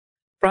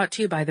Brought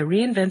to you by the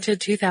reinvented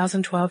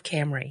 2012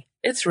 Camry.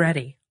 It's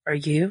ready. Are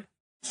you?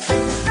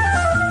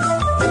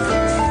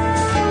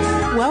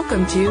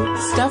 Welcome to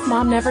Stuff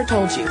Mom Never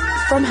Told You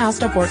from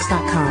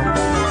HowStuffWorks.com.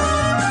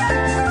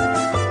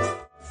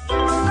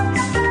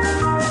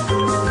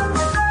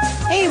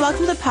 Hey,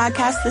 welcome to the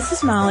podcast. This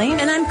is Molly.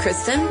 And I'm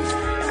Kristen.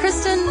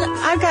 Kristen,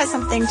 I've got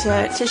something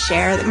to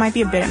share that might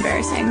be a bit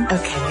embarrassing.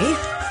 Okay.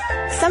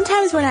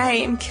 Sometimes when I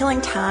am killing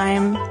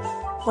time,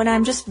 when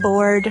I'm just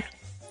bored,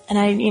 and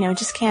I,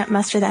 just can't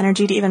muster the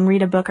energy to even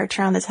read a book or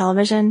turn on the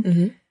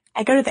television,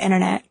 I go to the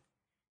internet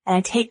and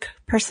I take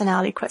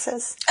personality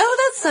quizzes.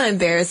 Oh, that's not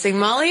embarrassing,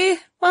 Molly.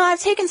 Well, I've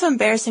taken some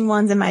embarrassing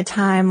ones in my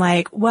time,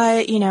 like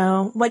what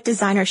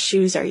designer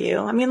shoes are you?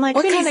 I mean, like,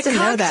 what who kind needs of to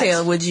know cocktail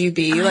that? would you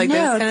be? Like, those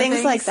kind of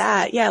things like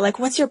that. Yeah, like,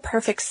 what's your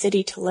perfect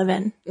city to live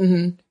in?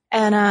 Mm-hmm.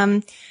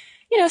 And,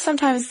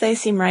 sometimes they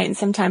seem right and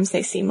sometimes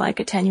they seem like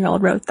a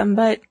 10-year-old wrote them,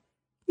 but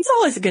it's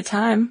always a good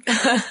time.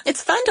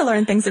 It's fun to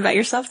learn things about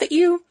yourself that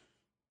you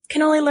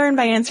can only learn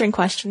by answering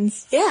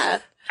questions. Yeah.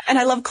 And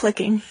I love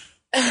clicking.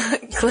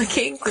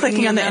 Clicking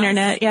on the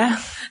internet, yeah.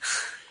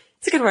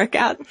 It's a good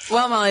workout.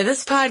 Well, Molly,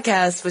 this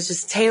podcast was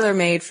just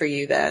tailor-made for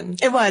you then.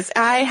 It was.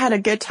 I had a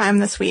good time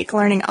this week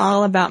learning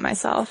all about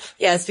myself.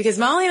 Yes, because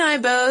Molly and I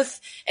both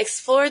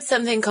explored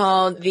something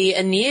called the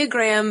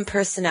Enneagram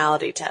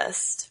personality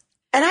test.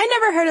 And I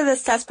never heard of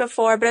this test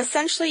before, but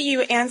essentially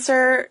you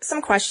answer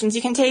some questions.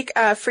 You can take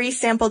a free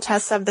sample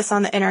test of this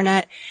on the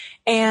internet,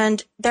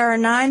 and there are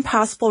 9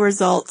 possible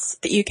results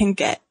that you can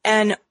get.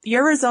 And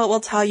your result will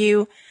tell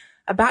you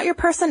about your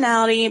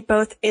personality,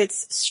 both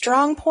its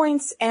strong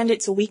points and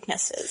its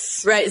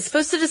weaknesses. Right. It's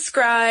supposed to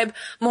describe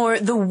more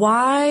the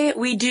why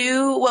we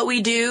do what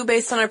we do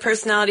based on our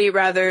personality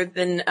rather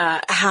than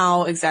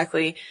how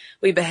exactly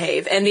we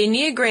behave. And the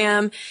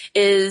Enneagram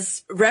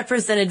is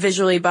represented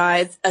visually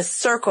by a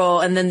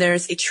circle, and then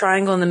there's a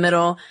triangle in the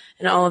middle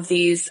and all of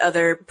these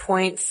other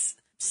points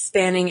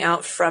spanning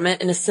out from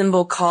it in a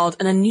symbol called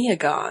an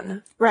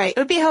enneagon. Right. It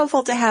would be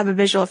helpful to have a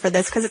visual for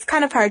this because it's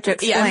kind of hard to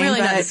explain. Yeah, I'm really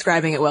not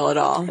describing it well at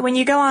all. When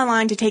you go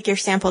online to take your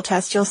sample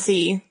test, you'll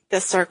see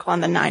the circle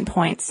and the 9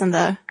 points and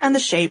the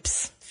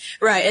shapes.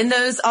 Right. And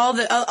those, all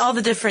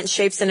the different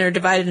shapes in it are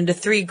divided into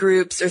 3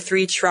 groups or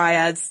 3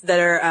 triads that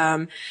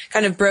are,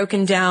 kind of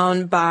broken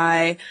down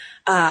by,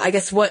 I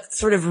guess what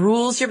sort of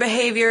rules your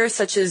behavior,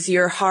 such as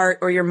your heart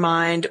or your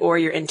mind or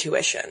your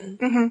intuition.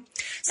 Mm-hmm.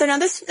 So now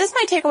this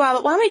might take a while,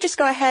 but why don't we just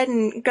go ahead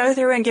and go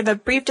through and give a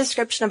brief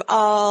description of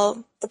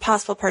all the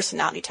possible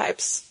personality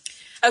types?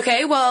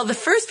 Okay, well, the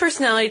first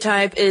personality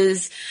type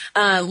is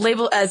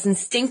labeled as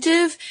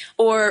instinctive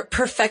or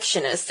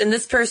perfectionist, and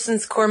this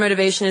person's core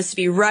motivation is to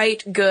be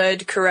right,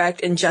 good,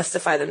 correct, and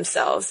justify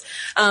themselves.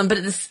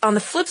 But on the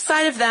flip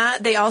side of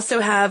that, they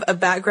also have a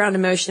background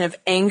emotion of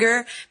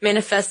anger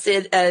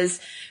manifested as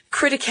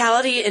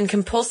criticality and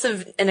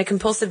a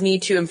compulsive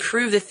need to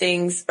improve the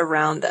things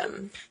around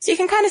them. So you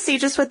can kind of see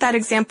just with that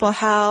example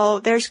how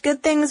there's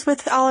good things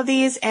with all of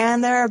these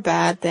and there are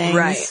bad things.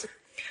 Right.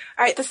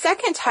 All right, the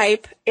second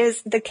type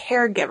is the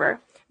caregiver.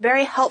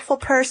 Very helpful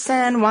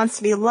person, wants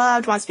to be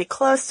loved, wants to be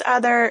close to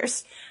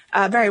others,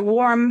 very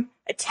warm,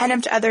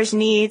 attentive to others'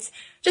 needs,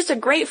 just a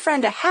great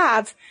friend to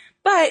have.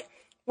 But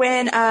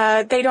when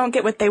they don't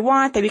get what they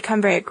want, they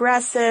become very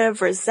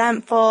aggressive,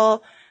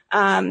 resentful.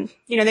 They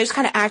just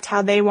kind of act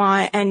how they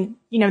want, and,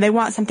 they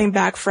want something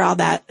back for all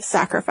that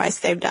sacrifice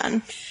they've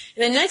done.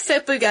 And then next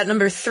up, we've got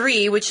number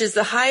 3, which is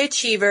the high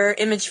achiever,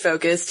 image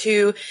focused,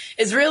 who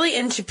is really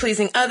into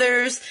pleasing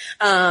others,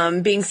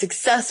 being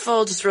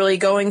successful, just really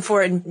going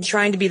for it and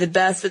trying to be the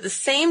best. But at the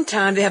same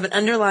time, they have an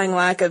underlying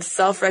lack of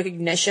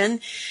self-recognition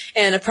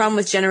and a problem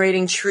with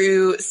generating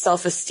true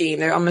self-esteem.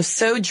 They're almost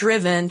so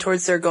driven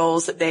towards their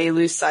goals that they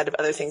lose sight of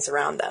other things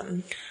around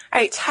them.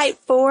 All right, type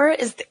 4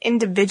 is the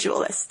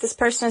individualist. This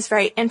person is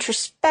very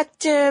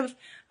introspective,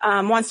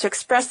 wants to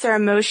express their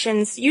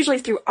emotions, usually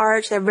through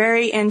art. They're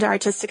very into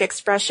artistic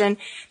expression.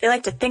 They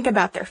like to think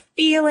about their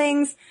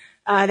feelings.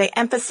 They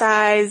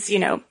emphasize,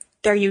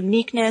 their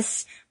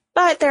uniqueness,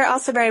 but they're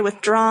also very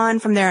withdrawn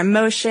from their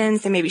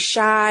emotions. They may be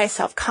shy,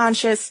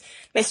 self-conscious,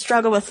 may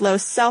struggle with low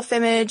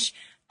self-image,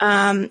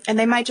 and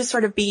they might just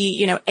sort of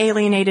be,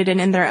 alienated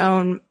and in their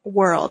own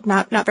world,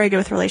 not very good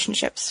with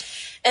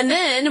relationships. And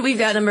then we've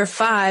got number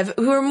 5,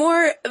 who are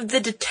more of the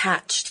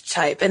detached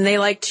type, and they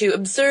like to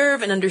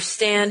observe and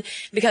understand,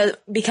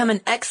 become an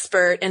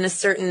expert in a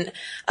certain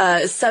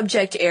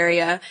subject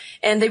area,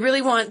 and they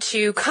really want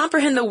to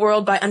comprehend the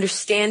world by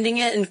understanding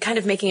it and kind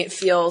of making it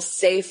feel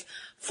safe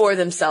for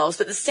themselves.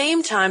 But at the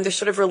same time, they're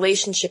sort of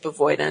relationship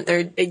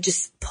avoidant. They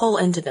just pull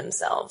into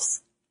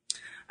themselves.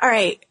 All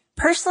right,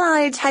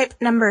 personality type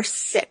number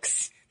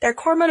 6. Their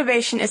core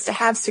motivation is to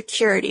have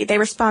security. They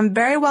respond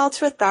very well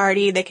to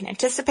authority. They can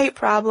anticipate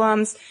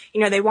problems.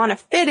 They want to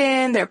fit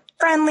in. They're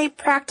friendly,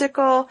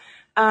 practical,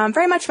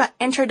 very much about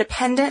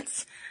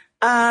interdependence.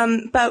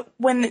 But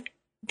when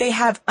they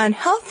have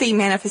unhealthy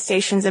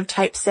manifestations of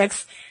type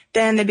 6,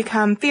 then they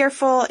become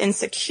fearful,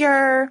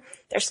 insecure.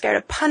 They're scared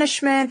of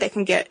punishment. They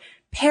can get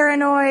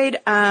paranoid.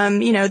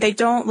 They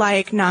don't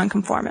like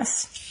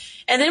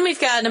nonconformists. And then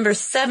we've got number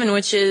 7,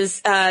 which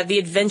is the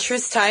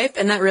adventurous type,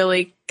 and that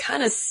really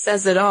kind of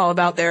says it all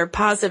about their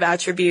positive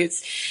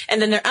attributes. And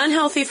then their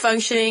unhealthy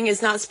functioning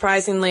is not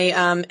surprisingly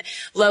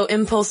low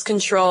impulse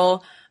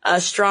control,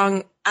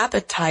 strong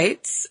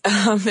appetites.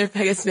 I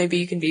guess maybe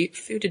you can be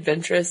food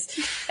adventurous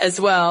as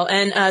well.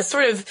 And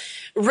sort of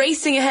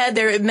racing ahead.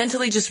 They're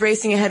mentally just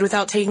racing ahead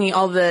without taking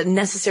all the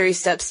necessary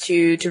steps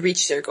to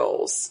reach their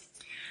goals.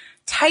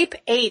 Type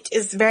 8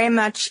 is very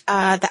much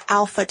the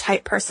alpha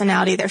type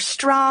personality. They're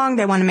strong.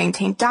 They want to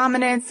maintain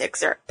dominance,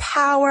 exert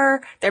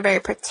power. They're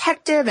very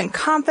protective and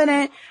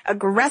confident,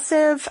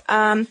 aggressive,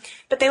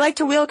 but they like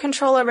to wield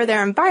control over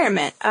their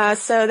environment.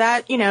 So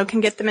that,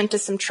 can get them into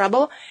some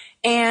trouble.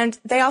 And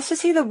they also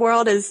see the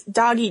world as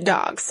dog eat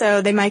dog.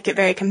 So they might get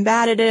very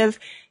combative.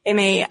 They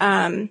may,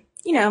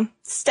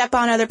 step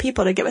on other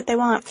people to get what they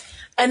want.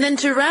 And then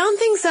to round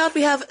things out,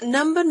 we have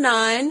number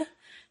 9.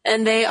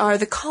 And they are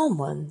the calm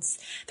ones.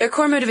 Their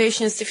core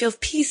motivation is to feel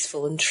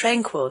peaceful and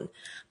tranquil,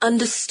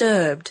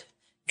 undisturbed,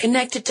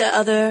 connected to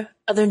other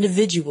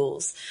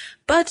individuals.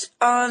 But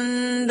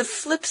on the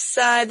flip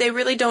side, they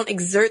really don't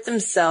exert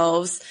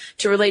themselves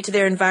to relate to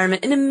their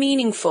environment in a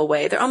meaningful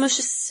way. They're almost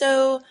just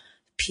so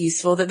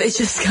peaceful that they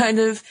just kind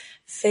of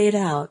fade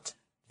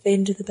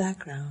into the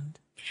background.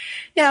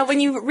 Now, when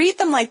you read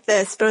them like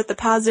this, both the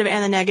positive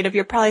and the negative,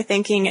 you're probably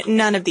thinking,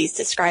 none of these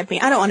describe me.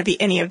 I don't want to be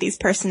any of these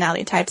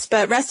personality types.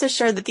 But rest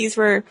assured that these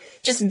were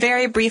just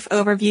very brief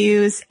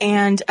overviews.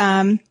 And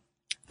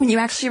when you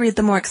actually read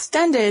the more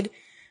extended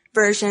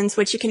versions,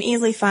 which you can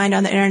easily find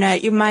on the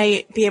internet, you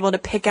might be able to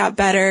pick out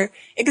better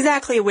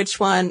exactly which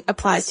one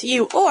applies to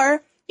you.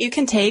 Or you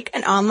can take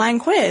an online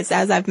quiz.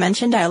 As I've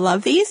mentioned, I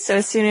love these. So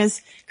as soon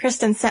as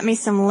Kristen sent me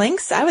some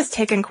links, I was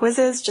taking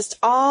quizzes just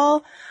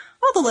all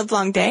the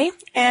livelong day.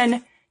 And do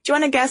you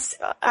want to guess?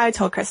 I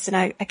told Kristen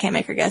I can't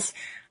make her guess.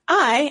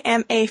 I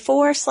am a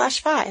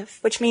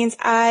 4/5, which means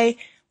I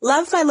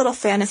love my little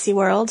fantasy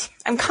world.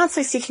 I'm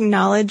constantly seeking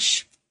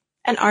knowledge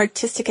and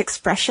artistic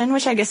expression,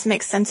 which I guess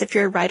makes sense if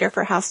you're a writer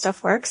for How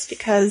Stuff Works,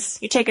 because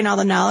you're taking all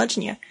the knowledge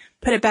and you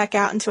put it back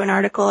out into an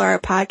article or a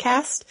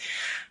podcast.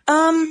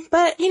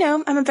 But,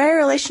 I'm a very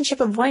relationship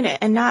avoidant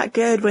and not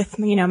good with,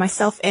 my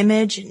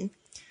self-image, and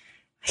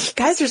you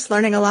guys are just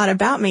learning a lot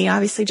about me,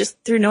 obviously, just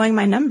through knowing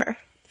my number.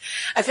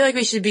 I feel like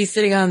we should be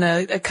sitting on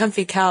a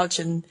comfy couch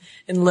in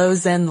low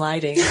zen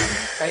lighting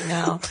right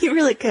now. You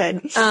really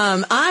could.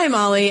 I,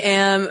 Molly,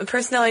 am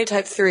personality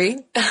type 3.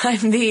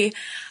 I'm the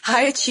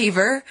high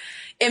achiever,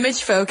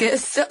 image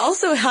focused,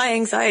 also high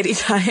anxiety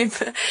type,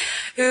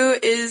 who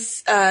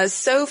is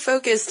so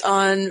focused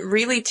on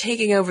really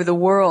taking over the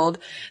world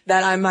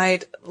that I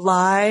might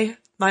lie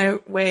my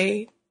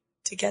way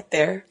to get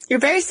there. You're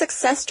very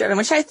success driven,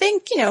 which I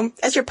think,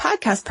 as your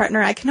podcast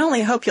partner, I can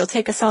only hope you'll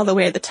take us all the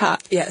way to the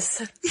top.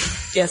 Yes.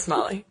 Yes,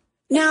 Molly.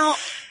 Now,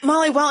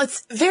 Molly, while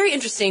it's very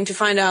interesting to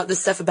find out this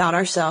stuff about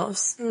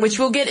ourselves, which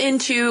we'll get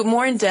into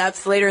more in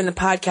depth later in the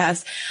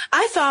podcast,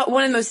 I thought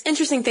one of the most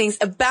interesting things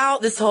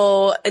about this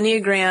whole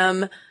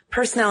Enneagram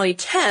personality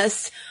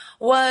test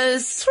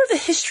was sort of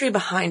the history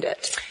behind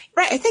it.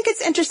 Right. I think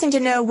it's interesting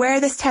to know where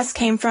this test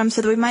came from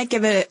so that we might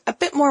give it a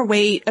bit more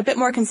weight, a bit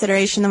more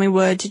consideration than we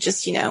would to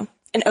just, an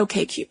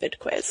OkCupid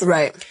quiz.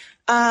 Right.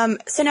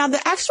 So now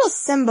the actual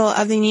symbol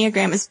of the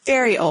Enneagram is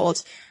very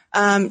old.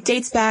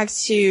 Dates back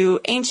to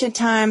ancient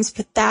times,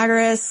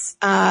 Pythagoras.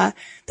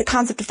 The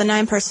concept of the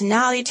 9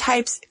 personality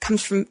types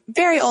comes from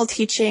very old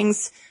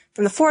teachings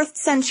from the 4th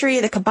century,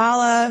 the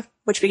Kabbalah,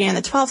 which began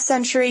in the 12th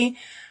century,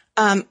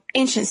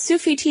 ancient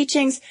Sufi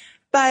teachings.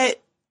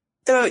 But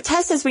the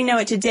test as we know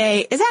it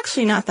today is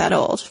actually not that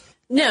old.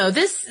 No,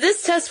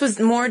 this test was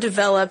more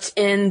developed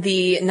in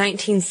the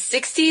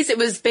 1960s. It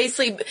was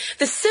basically,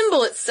 the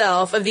symbol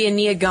itself of the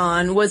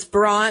Enneagram was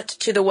brought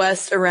to the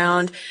West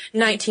around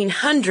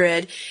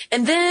 1900.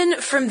 And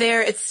then from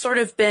there, it's sort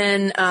of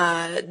been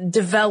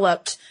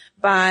developed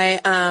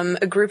by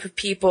a group of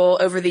people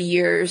over the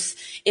years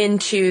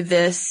into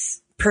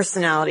this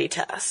personality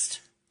test.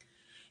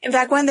 In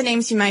fact, one of the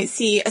names you might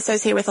see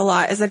associated with a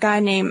lot is a guy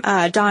named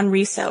Don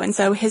Riso. And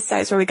so his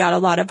site's where we got a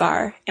lot of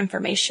our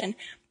information.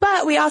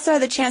 But we also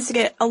had the chance to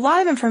get a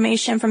lot of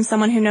information from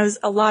someone who knows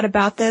a lot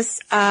about this.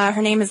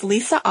 Her name is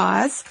Lisa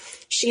Oz.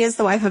 She is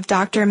the wife of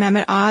Dr.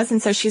 Mehmet Oz,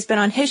 and so she's been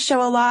on his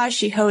show a lot.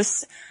 She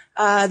hosts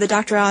the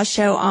Dr. Oz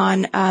show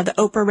on the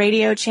Oprah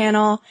radio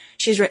channel.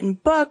 She's written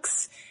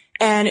books,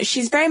 and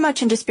she's very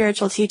much into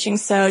spiritual teaching,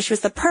 so she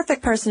was the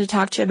perfect person to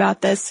talk to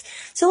about this.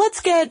 So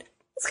let's get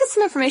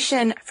some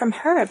information from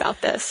her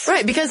about this.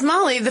 Right, because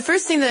Molly, the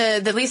first thing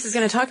that Lisa's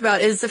going to talk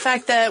about is the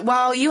fact that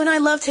while you and I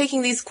love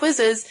taking these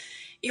quizzes,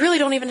 you really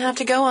don't even have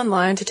to go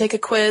online to take a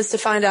quiz to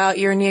find out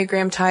your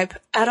Enneagram type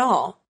at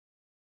all.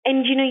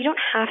 And, you don't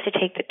have to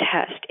take the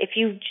test. If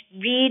you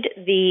read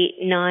the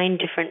 9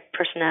 different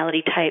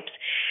personality types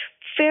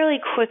fairly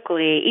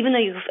quickly, even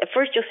though at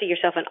first you'll see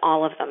yourself in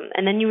all of them,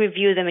 and then you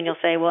review them and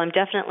you'll say, well, I'm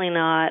definitely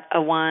not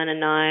a 1, a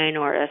 9,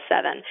 or a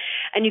 7.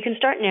 And you can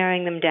start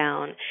narrowing them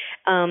down.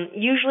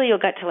 Usually you'll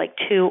get to like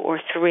 2 or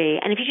 3.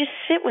 And if you just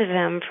sit with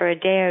them for a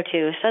day or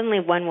two, suddenly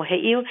one will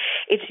hit you.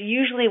 It's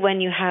usually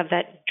when you have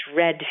that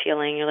dread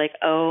feeling. You're like,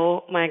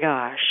 oh my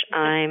gosh,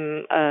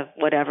 I'm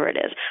whatever it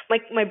is.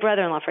 My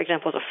brother-in-law, for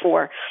example, is a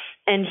 4,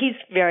 and he's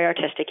very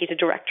artistic. He's a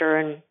director,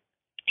 and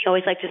he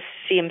always liked to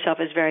see himself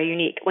as very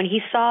unique. When he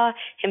saw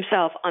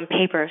himself on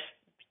paper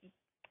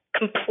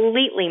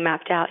completely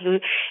mapped out, he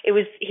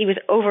was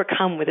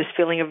overcome with this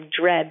feeling of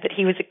dread that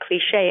he was a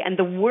cliche, and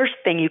the worst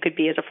thing you could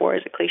be as a 4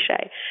 is a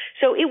cliche.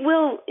 So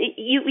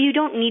you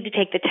don't need to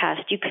take the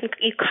test. You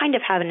kind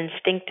of have an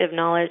instinctive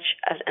knowledge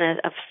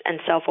and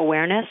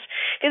self-awareness.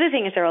 The other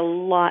thing is there are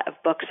a lot of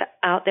books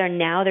out there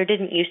now. There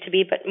didn't used to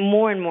be, but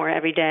more and more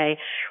every day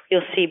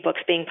you'll see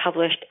books being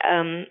published.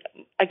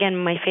 Again,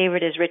 my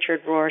favorite is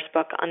Richard Rohr's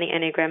book on the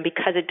Enneagram,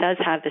 because it does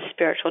have this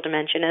spiritual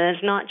dimension, and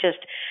it's not just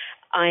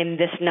I'm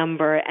this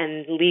number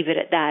and leave it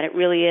at that. It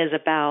really is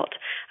about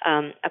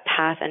a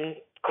path and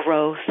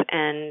growth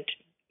and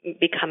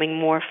becoming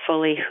more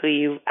fully who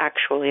you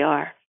actually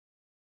are.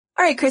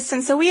 All right,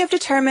 Kristen, so we have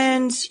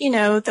determined,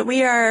 that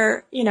we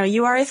are,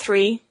 you are a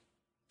 3.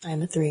 I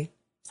am a 3.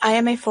 I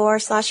am a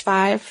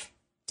 4/5,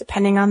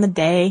 depending on the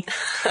day.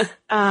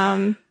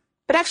 But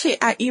actually,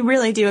 you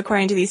really do,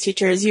 according to these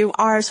teachers, you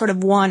are sort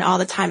of 1 all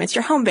the time. It's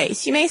your home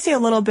base. You may see a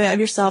little bit of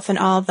yourself in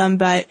all of them,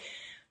 but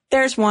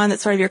there's 1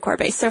 that's sort of your core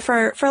base. So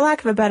for lack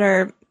of a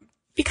better,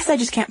 because I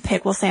just can't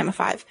pick, we'll say I'm a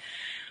 5.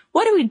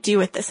 What do we do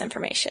with this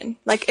information?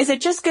 Like, is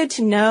it just good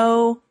to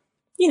know,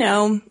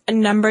 a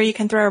number you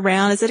can throw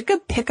around? Is it a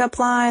good pickup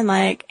line?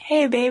 Like,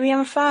 hey, baby, I'm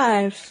a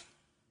 5.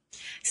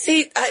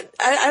 See,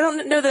 I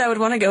don't know that I would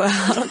want to go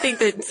out. I don't think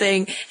that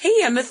saying,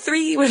 hey, I'm a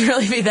 3 would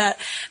really be that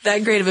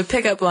great of a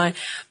pickup line.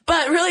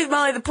 But really,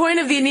 Molly, the point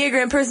of the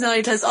Enneagram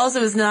personality test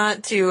also is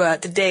not to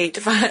date,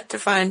 to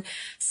find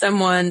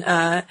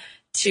someone,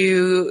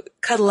 to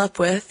cuddle up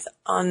with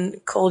on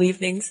cold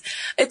evenings.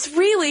 It's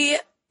really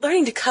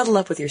learning to cuddle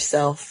up with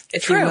yourself,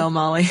 if you will,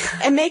 Molly.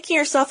 And making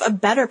yourself a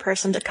better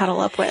person to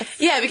cuddle up with.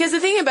 Yeah, because the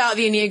thing about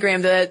the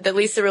Enneagram that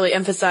Lisa really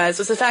emphasized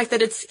was the fact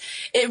that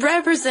it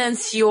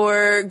represents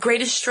your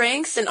greatest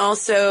strengths and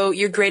also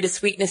your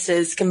greatest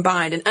weaknesses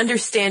combined, and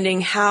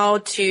understanding how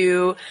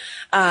to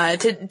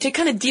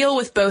kind of deal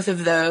with both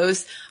of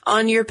those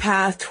on your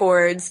path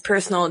towards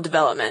personal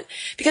development.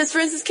 Because, for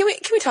instance, can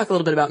we talk a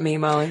little bit about me,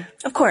 Molly?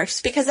 Of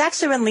course, because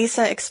actually when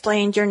Lisa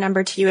explained your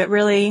number to you, it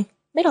really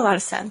made a lot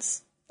of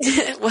sense.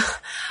 Well,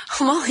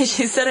 Molly,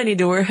 she said I need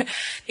to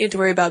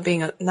worry about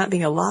not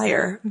being a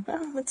liar.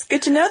 Well, it's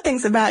good to know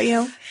things about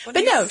you.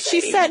 But no,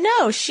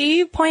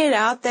 she pointed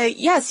out that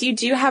yes, you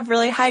do have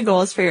really high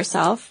goals for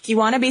yourself. You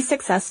want to be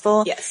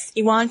successful. Yes.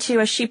 You want to,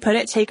 as she put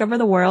it, take over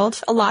the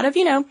world. A lot of,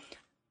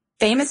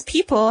 famous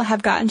people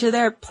have gotten to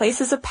their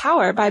places of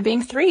power by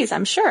being 3s,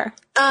 I'm sure.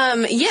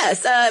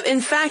 Yes.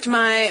 In fact,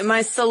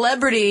 my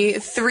celebrity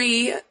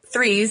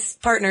 3s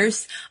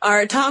partners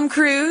are Tom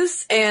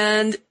Cruise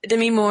and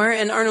Demi Moore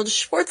and Arnold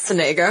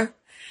Schwarzenegger.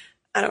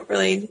 I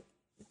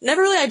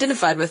never really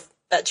identified with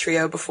that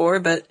trio before,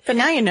 but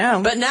now you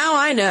know. But now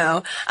I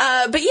know.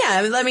 But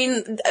yeah, I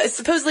mean,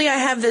 supposedly I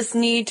have this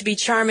need to be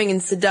charming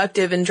and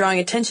seductive and drawing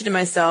attention to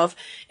myself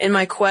in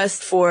my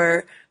quest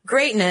for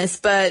greatness,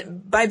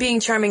 but by being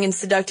charming and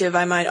seductive,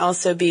 I might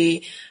also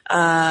be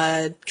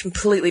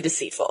completely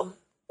deceitful.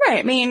 Right.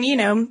 I mean,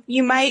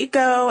 you might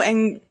go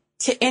and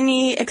to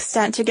any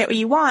extent to get what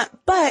you want,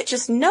 but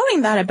just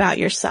knowing that about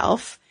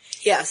yourself,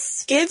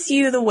 yes, gives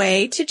you the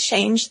way to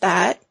change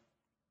that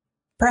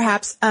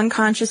perhaps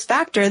unconscious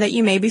factor that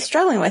you may be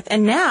struggling with.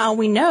 And now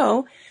we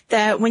know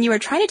that when you are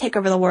trying to take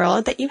over the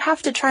world, that you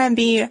have to try and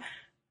be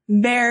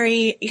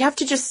you have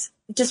to just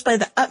display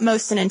the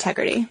utmost in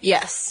integrity.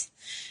 Yes.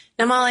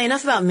 Now, Molly,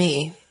 enough about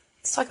me.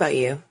 Let's talk about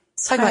you.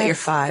 Let's talk about your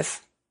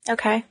 5.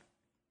 Okay.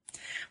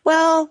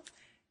 Well,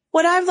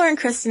 what I've learned,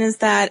 Kristen, is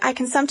that I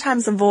can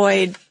sometimes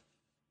avoid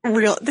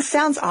this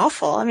sounds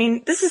awful. I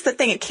mean, this is the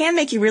thing. It can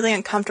make you really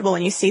uncomfortable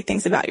when you see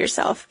things about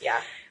yourself.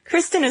 Yeah.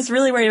 Kristen is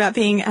really worried about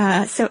being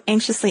so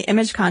anxiously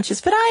image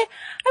conscious, but I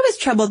was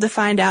troubled to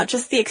find out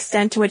just the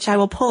extent to which I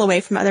will pull away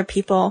from other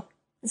people,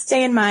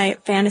 stay in my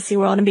fantasy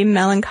world, and be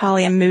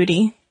melancholy and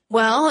moody.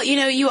 Well,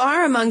 you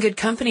are among good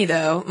company,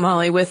 though,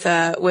 Molly, with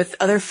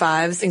other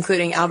 5s,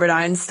 including Albert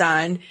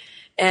Einstein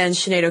and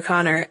Sinead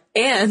O'Connor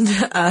and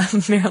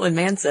Marilyn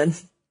Manson.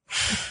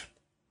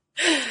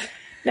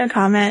 No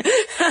comment.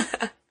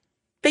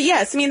 But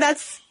yes, I mean,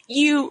 that's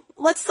you.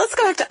 Let's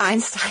go back to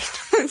Einstein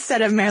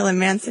instead of Marilyn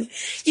Manson.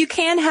 You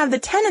can have the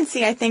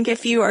tendency, I think,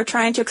 if you are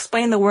trying to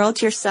explain the world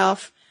to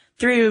yourself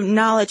through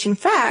knowledge and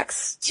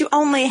facts, to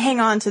only hang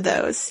on to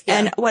those. Yeah.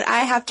 And what I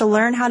have to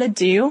learn how to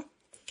do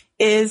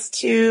is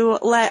to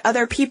let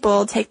other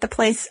people take the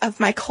place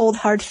of my cold,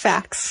 hard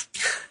facts.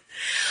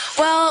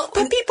 Well,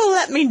 but people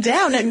let me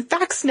down, and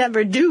facts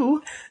never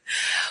do.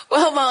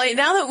 Well, Molly,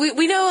 now that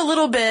we know a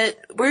little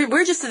bit,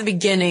 we're just at the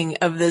beginning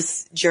of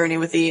this journey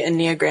with the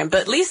Enneagram,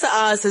 but Lisa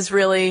Oz has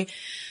really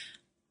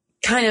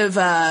kind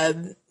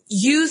of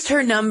used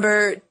her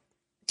number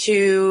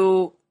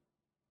to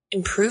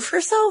improve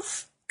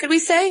herself. Could we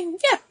say?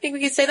 Yeah, I think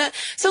we could say that.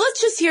 So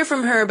let's just hear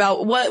from her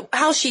about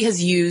how she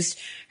has used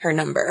her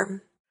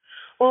number.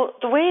 Well,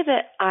 the way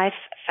that I've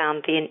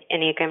found the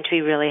Enneagram to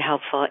be really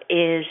helpful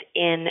is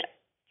in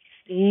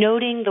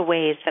noting the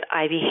ways that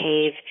I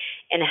behave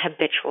in a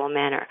habitual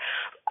manner.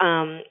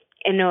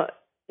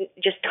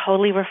 Just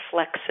totally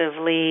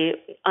reflexively,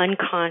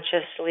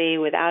 unconsciously,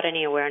 without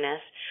any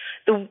awareness.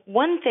 The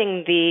one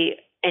thing the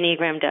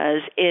Enneagram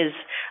does is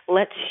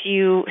lets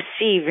you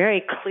see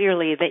very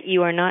clearly that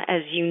you are not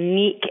as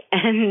unique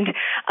and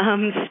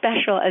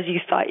special as you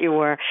thought you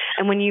were.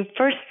 And when you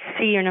first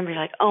see your number,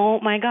 you're like, oh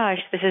my gosh,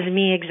 this is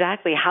me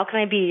exactly. How can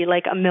I be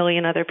like a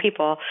million other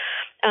people?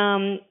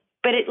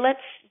 But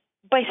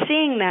by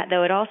seeing that,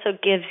 though, it also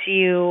gives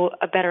you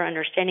a better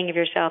understanding of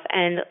yourself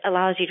and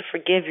allows you to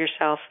forgive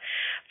yourself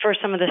for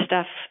some of the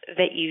stuff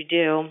that you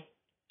do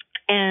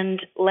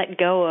and let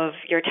go of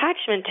your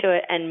attachment to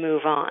it and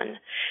move on.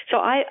 So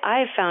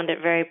I found it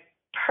very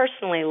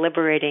personally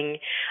liberating.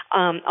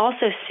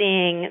 Also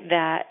seeing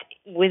that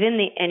within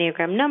the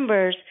Enneagram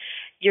numbers,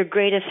 your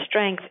greatest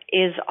strength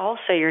is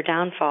also your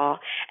downfall,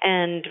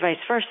 and vice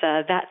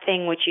versa. That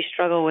thing which you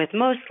struggle with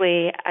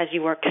mostly, as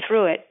you work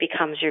through it,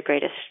 becomes your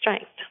greatest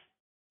strength.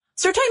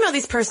 So we're talking about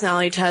these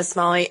personality tests,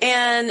 Molly,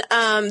 and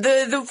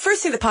the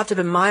first thing that popped up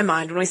in my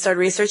mind when we started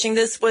researching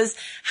this was,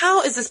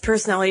 how is this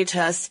personality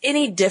test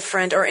any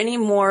different or any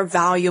more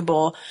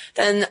valuable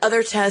than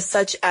other tests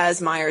such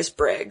as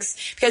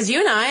Myers-Briggs? Because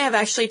you and I have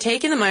actually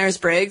taken the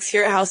Myers-Briggs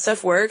here at How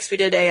Stuff Works. We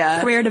did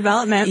a career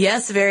development.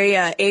 Yes, very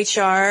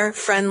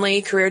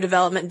HR-friendly career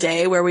development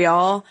day where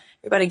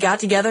everybody got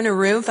together in a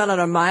room, found out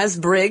a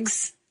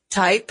Myers-Briggs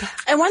type.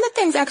 And one of the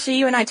things actually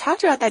you and I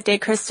talked about that day,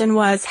 Kristen,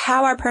 was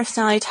how our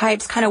personality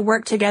types kind of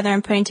work together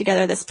in putting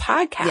together this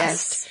podcast.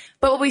 Yes.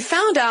 But what we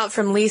found out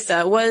from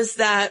Lisa was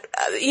that,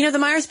 the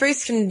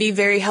Myers-Briggs can be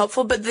very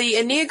helpful, but the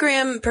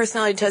Enneagram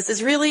personality test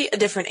is really a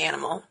different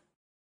animal.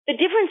 The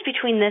difference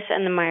between this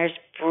and the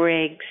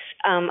Myers-Briggs,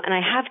 and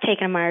I have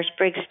taken a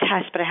Myers-Briggs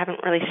test, but I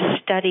haven't really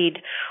studied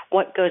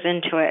what goes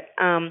into it.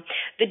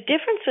 The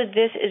difference with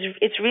this is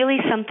it's really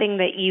something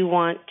that you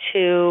want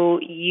to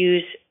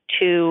use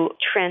to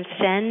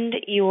transcend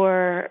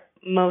your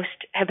most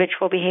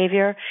habitual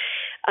behavior.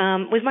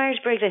 With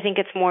Myers-Briggs, I think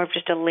it's more of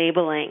just a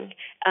labeling.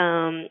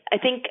 I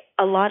think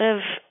a lot of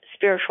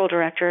spiritual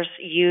directors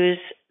use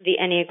the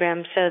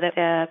Enneagram so that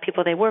the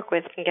people they work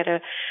with can get a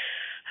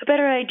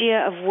better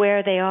idea of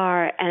where they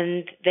are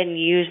and then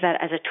use that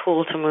as a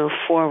tool to move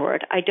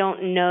forward. I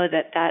don't know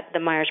that the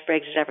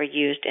Myers-Briggs is ever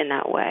used in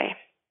that way.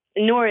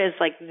 Nor is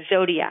like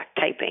zodiac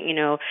typing.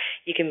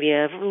 You can be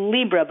a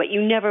Libra, but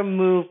you never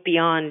move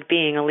beyond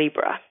being a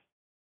Libra.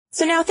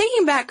 So now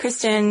thinking back,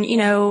 Kristen,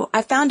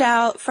 I found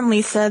out from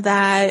Lisa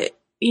that,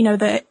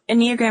 the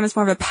Enneagram is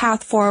more of a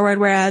path forward,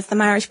 whereas the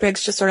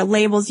Myers-Briggs just sort of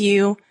labels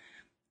you.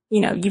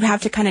 You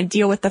have to kind of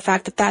deal with the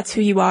fact that that's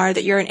who you are,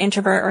 that you're an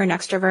introvert or an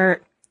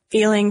extrovert,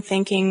 feeling,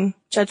 thinking,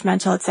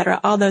 judgmental, etc.,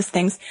 all those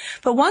things.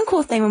 But one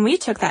cool thing when we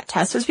took that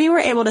test was we were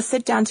able to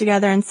sit down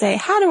together and say,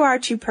 how do our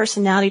two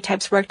personality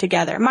types work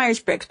together?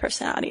 Myers-Briggs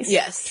personalities.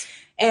 Yes.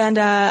 And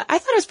I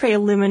thought it was pretty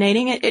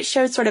illuminating. It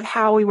showed sort of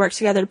how we work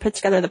together to put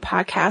together the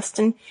podcast.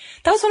 And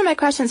that was one of my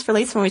questions for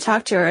Lisa when we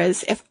talked to her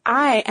is, if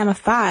I am a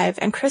 5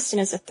 and Kristen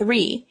is a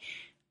 3,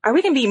 are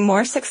we going to be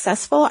more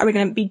successful? Are we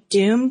going to be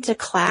doomed to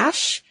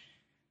clash?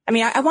 I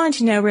mean, I wanted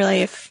to know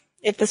really if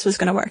this was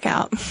going to work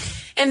out.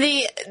 And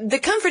the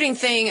comforting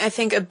thing, I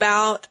think,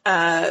 about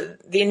the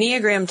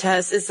Enneagram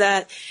test is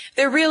that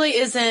there really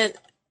isn't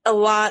a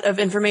lot of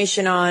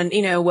information on,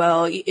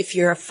 if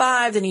you're a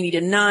 5, then you need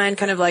a 9,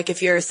 kind of like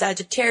if you're a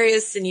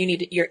Sagittarius, then you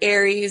need your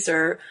Aries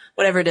or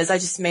whatever it is. I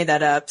just made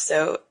that up,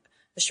 so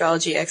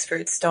astrology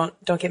experts don't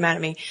get mad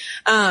at me.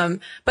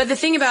 But the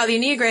thing about the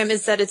Enneagram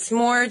is that it's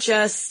more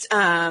just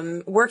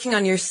working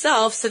on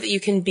yourself so that you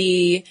can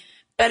be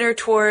better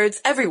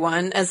towards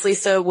everyone, as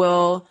Lisa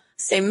will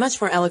say much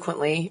more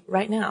eloquently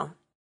right now.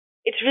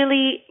 It's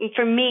really,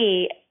 for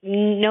me,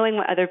 knowing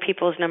what other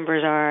people's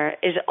numbers are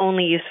is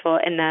only useful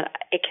in that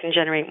it can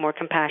generate more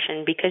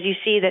compassion, because you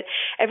see that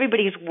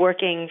everybody's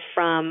working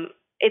from,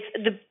 it's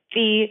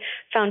the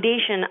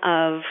foundation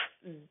of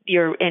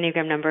your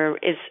Enneagram number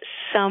is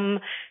some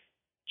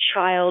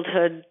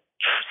childhood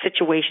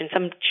situation,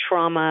 some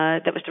trauma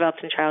that was developed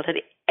in childhood.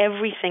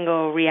 Every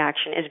single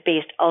reaction is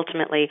based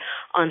ultimately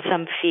on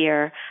some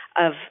fear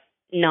of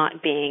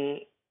not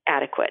being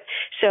adequate.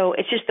 So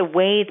it's just the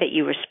way that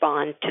you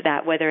respond to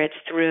that, whether it's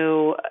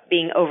through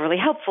being overly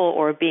helpful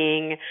or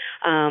being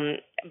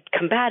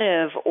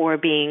combative or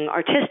being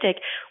artistic.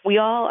 We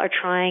all are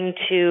trying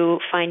to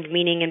find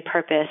meaning and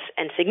purpose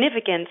and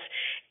significance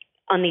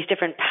on these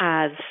different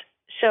paths.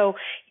 So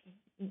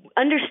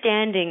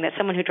understanding that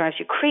someone who drives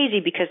you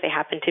crazy because they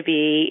happen to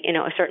be,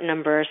 a certain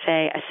number,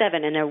 say a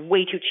 7, and they're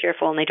way too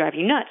cheerful and they drive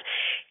you nuts.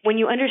 When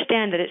you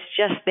understand that it's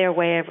just their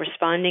way of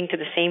responding to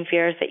the same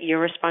fears that you're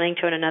responding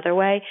to in another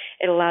way,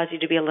 it allows you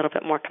to be a little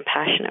bit more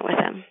compassionate with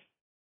them.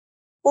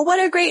 Well,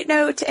 what a great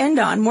note to end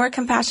on. More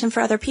compassion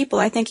for other people.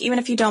 I think even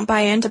if you don't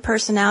buy into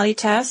personality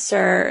tests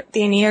or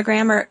the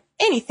Enneagram or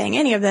anything,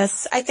 any of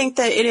this, I think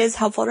that it is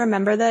helpful to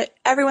remember that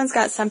everyone's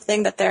got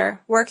something that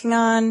they're working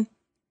on.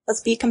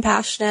 Let's be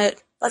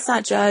compassionate. Let's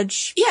not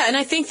judge. Yeah, and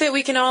I think that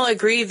we can all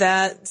agree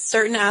that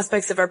certain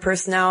aspects of our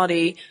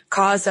personality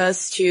cause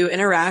us to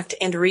interact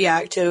and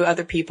react to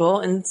other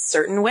people in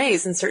certain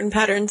ways and certain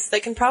patterns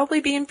that can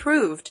probably be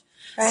improved.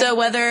 Right. So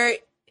whether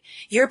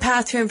your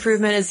path to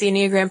improvement is the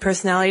Enneagram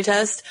personality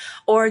test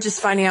or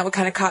just finding out what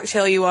kind of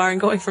cocktail you are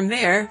and going from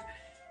there,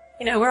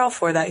 we're all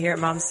for that here at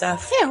Mom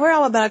Stuff. Yeah, we're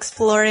all about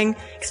exploring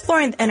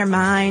the inner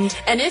mind.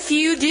 And if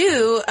you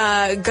do,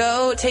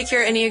 go take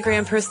your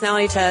Enneagram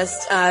personality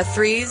test.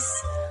 3s,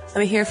 let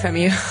me hear from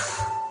you.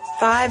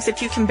 5s,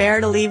 if you can bear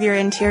to leave your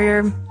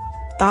interior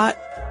thought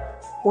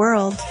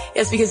world.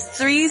 Yes, because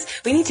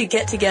 3s, we need to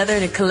get together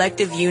in a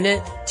collective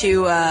unit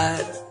to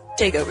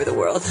take over the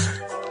world.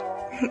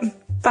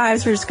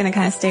 5s, we're just going to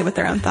kind of stay with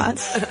their own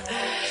thoughts.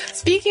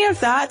 Speaking of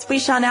thoughts, we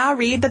shall now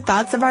read the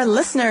thoughts of our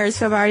listeners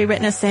who have already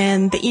written us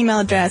in. The email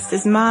address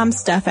is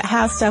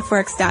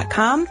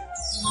momstuff@howstuffworks.com.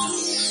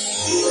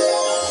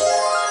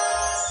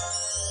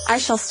 I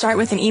shall start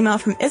with an email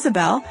from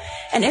Isabel.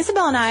 And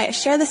Isabel and I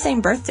share the same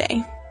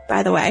birthday,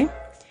 by the way.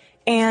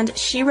 And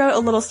she wrote a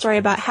little story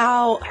about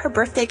how her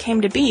birthday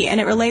came to be,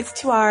 and it relates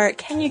to our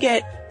Can You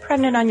Get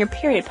Pregnant on Your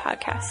Period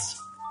podcast.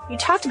 We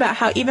talked about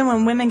how even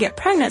when women get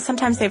pregnant,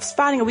 sometimes they have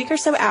spotting a week or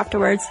so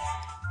afterwards,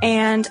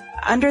 and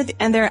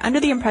they're under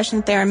the impression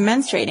that they are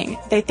menstruating.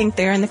 They think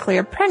they're in the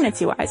clear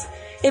pregnancy-wise.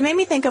 It made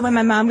me think of when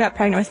my mom got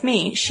pregnant with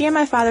me. She and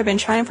my father had been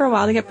trying for a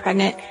while to get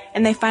pregnant,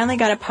 and they finally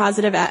got a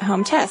positive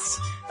at-home test.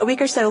 A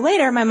week or so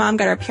later, my mom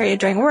got her period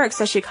during work,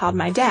 so she called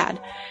my dad.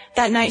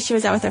 That night, she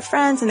was out with her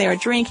friends, and they were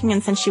drinking,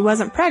 and since she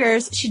wasn't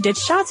preggers, she did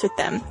shots with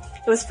them.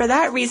 It was for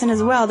that reason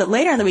as well that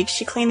later in the week,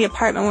 she cleaned the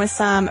apartment with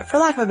some, for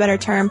lack of a better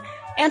term,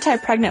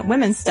 anti-pregnant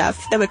women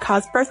stuff that would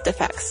cause birth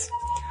defects.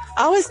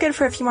 All was good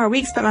for a few more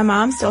weeks, but my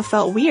mom still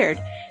felt weird.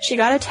 She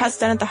got a test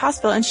done at the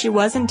hospital, and she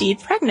was indeed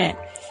pregnant.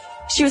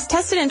 She was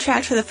tested and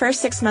tracked for the first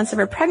 6 months of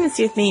her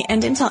pregnancy with me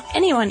and didn't tell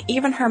anyone,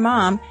 even her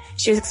mom,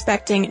 she was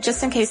expecting,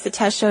 just in case the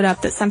test showed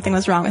up that something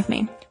was wrong with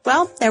me.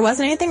 Well, there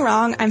wasn't anything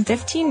wrong. I'm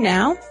 15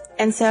 now,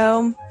 and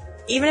so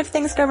even if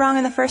things go wrong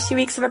in the first few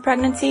weeks of a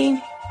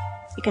pregnancy,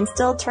 you can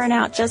still turn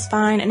out just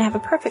fine and have a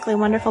perfectly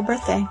wonderful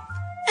birthday.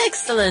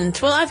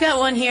 Excellent. Well, I've got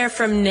one here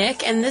from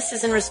Nick, and this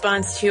is in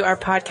response to our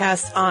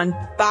podcast on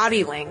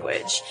body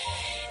language.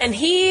 And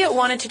he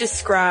wanted to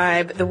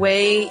describe the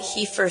way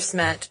he first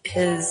met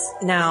his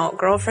now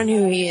girlfriend,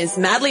 who he is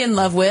madly in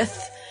love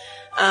with.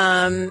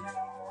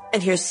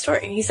 And here's the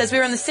story. He says, we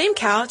were on the same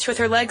couch with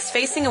her legs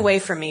facing away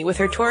from me, with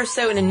her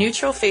torso in a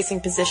neutral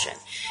facing position.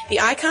 The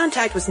eye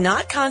contact was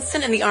not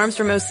constant, and the arms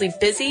were mostly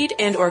busied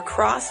and or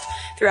crossed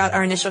throughout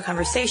our initial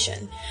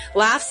conversation.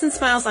 Laughs and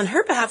smiles on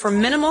her behalf were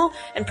minimal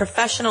and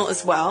professional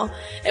as well.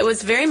 It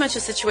was very much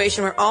a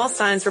situation where all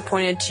signs were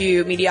pointed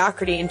to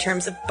mediocrity in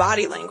terms of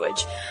body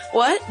language.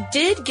 What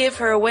did give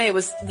her away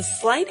was the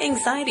slight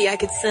anxiety I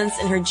could sense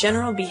in her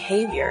general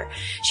behavior.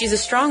 She's a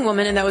strong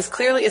woman, and that was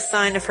clearly a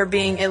sign of her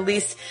being at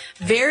least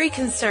very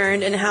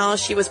concerned in how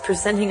she was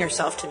presenting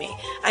herself to me.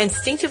 I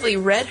instinctively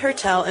read her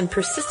tell and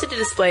persisted to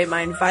display my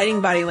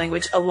inviting body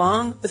language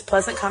along with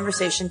pleasant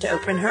conversation to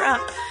open her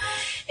up.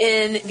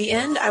 In the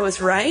end, I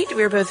was right.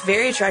 We were both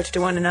very attracted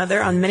to one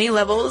another on many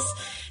levels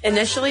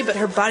initially, but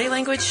her body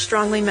language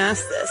strongly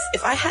masked this.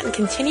 If I hadn't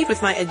continued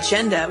with my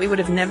agenda, we would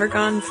have never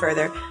gone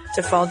further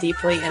to fall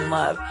deeply in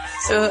love.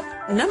 So,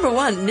 number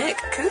one, Nick,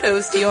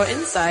 kudos to your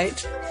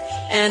insight.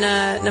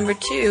 And number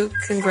two,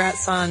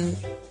 congrats on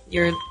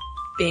your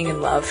being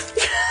in love.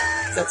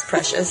 That's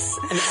precious,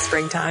 and it's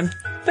springtime.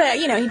 But,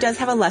 he does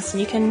have a lesson.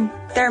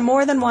 There's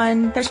more than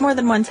one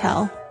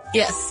tell.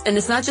 Yes, and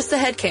it's not just the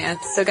head cant.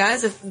 So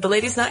guys, if the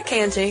lady's not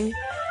canting,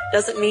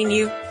 doesn't mean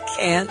you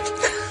can't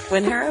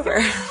win her over.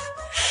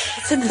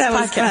 It's in this that podcast.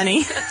 Was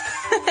funny.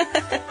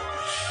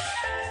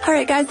 All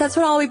right, guys, that's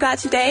all we've got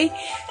today.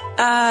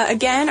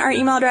 Again, our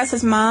email address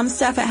is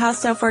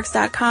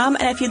momstuff@howstuffworks.com.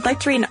 And if you'd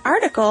like to read an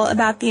article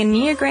about the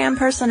Enneagram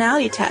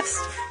personality test,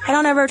 head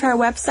on over to our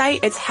website.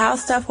 It's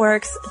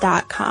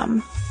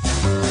howstuffworks.com.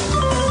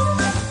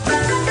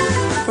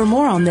 For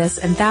more on this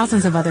and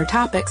thousands of other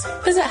topics,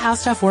 visit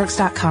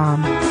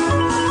howstuffworks.com.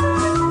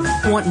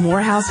 Want more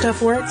How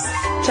Stuff Works?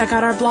 Check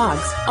out our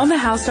blogs on the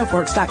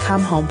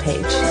howstuffworks.com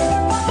homepage.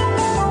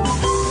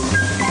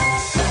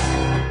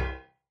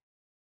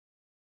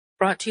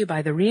 Brought to you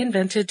by the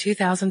reinvented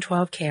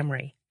 2012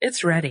 Camry.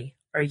 It's ready.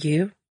 Are you?